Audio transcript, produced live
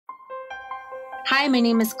Hi, my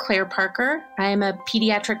name is Claire Parker. I am a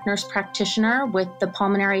pediatric nurse practitioner with the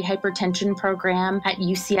Pulmonary Hypertension program at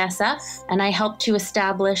UCSF, and I helped to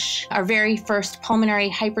establish our very first Pulmonary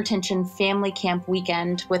Hypertension Family Camp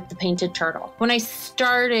Weekend with the Painted Turtle. When I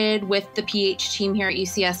started with the PH team here at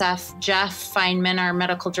UCSF, Jeff Feynman, our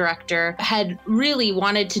medical director, had really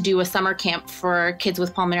wanted to do a summer camp for kids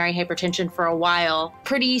with pulmonary hypertension for a while.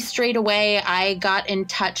 Pretty straight away, I got in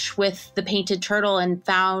touch with the Painted Turtle and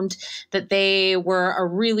found that they were a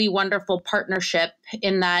really wonderful partnership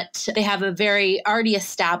in that they have a very already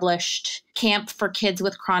established camp for kids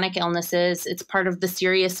with chronic illnesses. It's part of the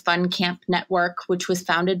Serious Fun Camp Network, which was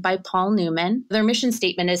founded by Paul Newman. Their mission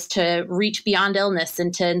statement is to reach beyond illness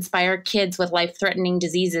and to inspire kids with life-threatening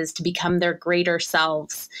diseases to become their greater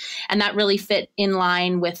selves. And that really fit in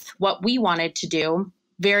line with what we wanted to do.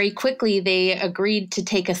 Very quickly, they agreed to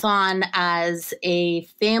take us on as a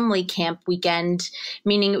family camp weekend,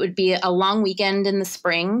 meaning it would be a long weekend in the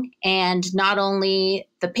spring. And not only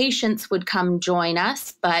the patients would come join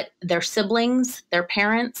us, but their siblings, their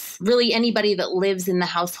parents, really anybody that lives in the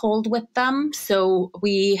household with them. So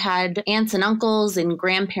we had aunts and uncles and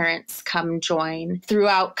grandparents come join.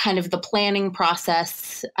 Throughout kind of the planning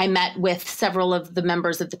process, I met with several of the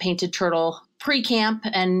members of the Painted Turtle pre-camp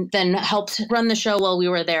and then helped run the show while we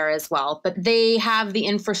were there as well. But they have the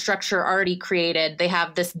infrastructure already created. They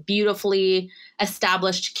have this beautifully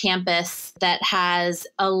established campus that has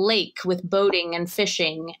a lake with boating and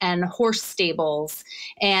fishing and horse stables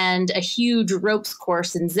and a huge ropes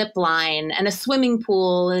course and zip line and a swimming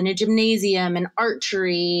pool and a gymnasium and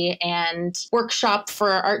archery and workshop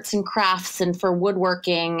for arts and crafts and for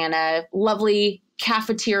woodworking and a lovely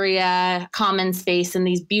cafeteria, common space, and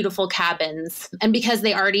these beautiful cabins. And because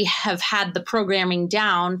they already have had the programming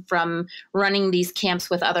down from running these camps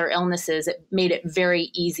with other illnesses, it made it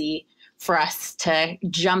very easy for us to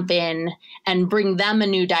jump in and bring them a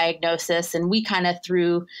new diagnosis. And we kind of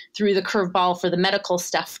threw the curveball for the medical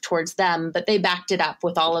stuff towards them, but they backed it up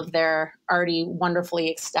with all of their already wonderfully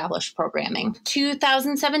established programming.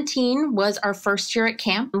 2017 was our first year at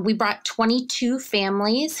camp. We brought 22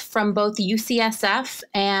 families from both UCSF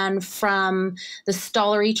and from the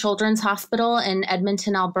Stollery Children's Hospital in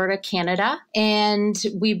Edmonton, Alberta, Canada. And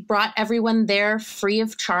we brought everyone there free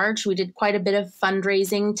of charge. We did quite a bit of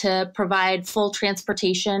fundraising to provide full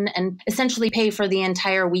transportation and essentially pay for the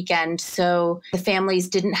entire weekend, so the families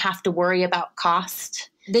didn't have to worry about cost.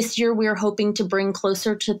 This year, we're hoping to bring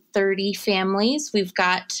closer to 30 families. We've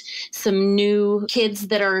got some new kids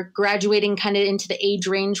that are graduating kind of into the age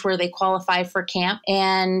range where they qualify for camp,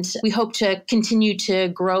 and we hope to continue to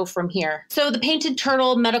grow from here. So the Painted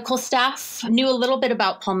Turtle medical staff knew a little bit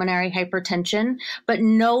about pulmonary hypertension, but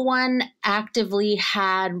no one actively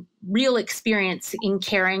had real experience in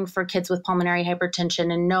caring for kids with pulmonary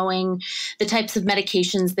hypertension and knowing the types of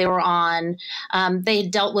medications they were on. They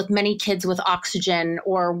had dealt with many kids with oxygen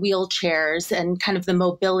or wheelchairs and kind of the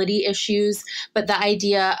mobility issues, but the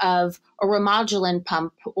idea of a Remodulin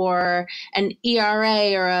pump or an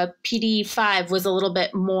ERA or a PD5 was a little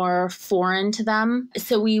bit more foreign to them.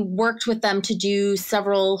 So we worked with them to do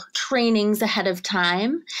several trainings ahead of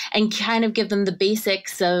time and kind of give them the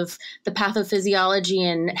basics of the pathophysiology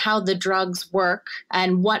and how the drugs work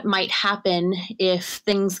and what might happen if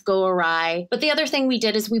things go awry. But the other thing we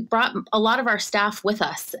did is we brought a lot of our staff with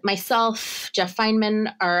us. Myself, Jeff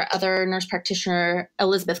Feynman, our other nurse practitioner,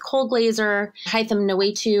 Elizabeth Colglazer, Haitham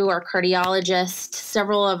Nawetu, our cardiologist,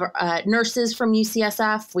 several of nurses from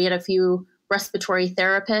UCSF. We had a few respiratory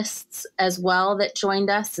therapists as well that joined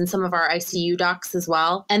us and some of our ICU docs as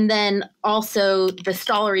well. And then also the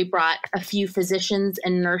Stollery brought a few physicians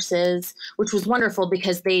and nurses, which was wonderful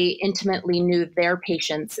because they intimately knew their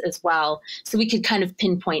patients as well. So we could kind of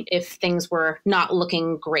pinpoint if things were not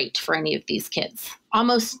looking great for any of these kids.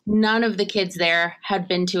 Almost none of the kids there had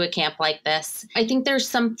been to a camp like this. I think there's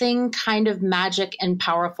something kind of magic and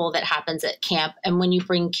powerful that happens at camp. And when you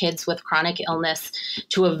bring kids with chronic illness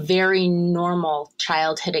to a very normal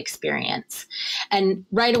childhood experience. And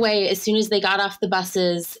right away, as soon as they got off the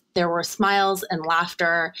buses, there were smiles and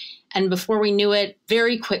laughter. And before we knew it,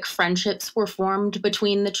 very quick friendships were formed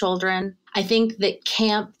between the children. I think that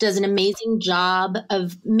camp does an amazing job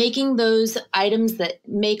of making those items that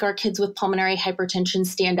make our kids with pulmonary hypertension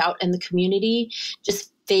stand out in the community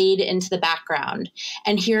just fade into the background.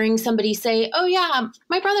 And hearing somebody say, oh yeah,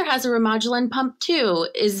 my brother has a Remodulin pump too,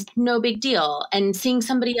 is no big deal. And seeing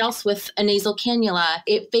somebody else with a nasal cannula,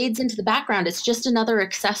 it fades into the background. It's just another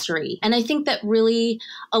accessory. And I think that really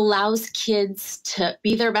allows kids to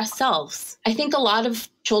be their best selves. I think a lot of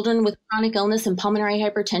children with chronic illness and pulmonary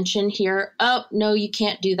hypertension hear, oh, no, you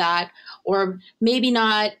can't do that. Or maybe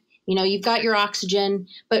not, You've got your oxygen,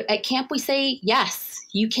 but at camp we say, yes,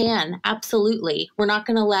 you can, absolutely. We're not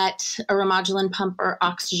going to let a Remodulin pump or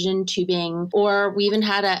oxygen tubing, or we even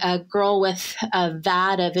had a girl with a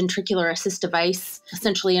VAD, a ventricular assist device,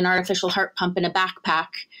 essentially an artificial heart pump in a backpack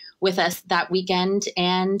with us that weekend.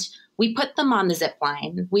 And we put them on the zip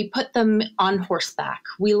line. We put them on horseback.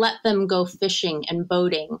 We let them go fishing and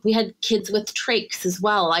boating. We had kids with trachs as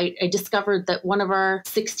well. I discovered that one of our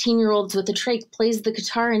 16-year-olds with a trach plays the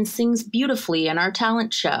guitar and sings beautifully in our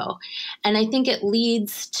talent show. And I think it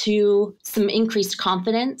leads to some increased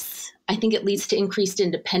confidence. I think it leads to increased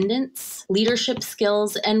independence, leadership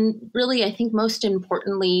skills, and really, I think most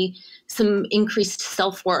importantly, some increased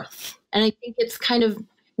self-worth. And I think it's kind of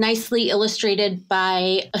nicely illustrated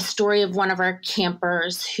by a story of one of our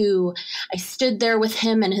campers who I stood there with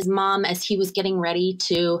him and his mom as he was getting ready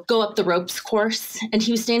to go up the ropes course. And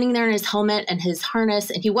he was standing there in his helmet and his harness,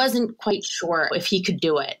 and he wasn't quite sure if he could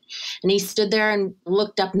do it. And he stood there and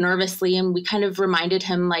looked up nervously, and we kind of reminded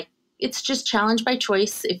him, like, it's just challenge by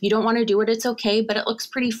choice. If you don't want to do it, it's okay, but it looks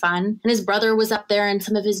pretty fun. And his brother was up there and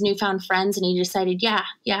some of his newfound friends, and he decided, yeah,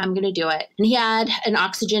 I'm going to do it. And he had an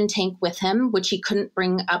oxygen tank with him, which he couldn't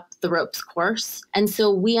bring up the ropes course. And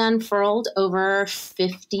so we unfurled over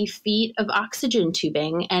 50 feet of oxygen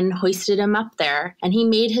tubing and hoisted him up there. And he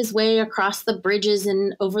made his way across the bridges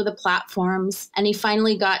and over the platforms. And he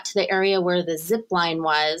finally got to the area where the zip line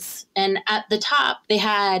was. And at the top, they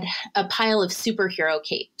had a pile of superhero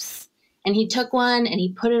capes. And he took one and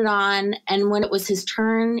he put it on. And when it was his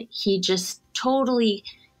turn, he just totally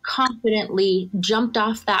confidently jumped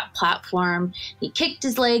off that platform. He kicked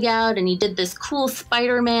his leg out and he did this cool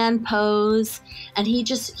Spider-Man pose. And he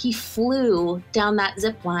flew down that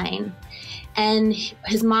zip line. And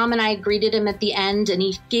his mom and I greeted him at the end, and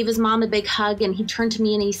he gave his mom a big hug, and he turned to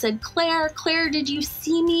me and he said, Claire, did you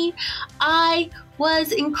see me? I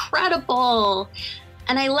was incredible.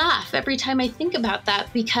 And I laugh every time I think about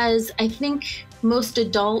that, because I think most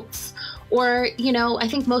adults, or, I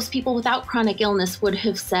think most people without chronic illness would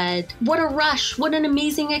have said, what a rush, what an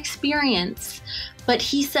amazing experience. But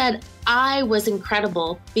he said, I was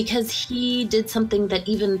incredible, because he did something that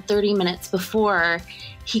even 30 minutes before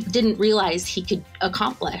he didn't realize he could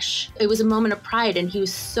accomplish. It was a moment of pride, and he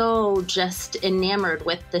was so just enamored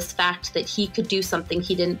with this fact that he could do something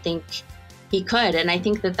he didn't think he could. And I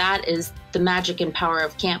think that is the magic and power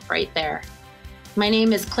of camp right there. My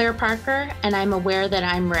name is Claire Parker, and I'm aware that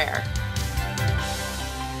I'm rare.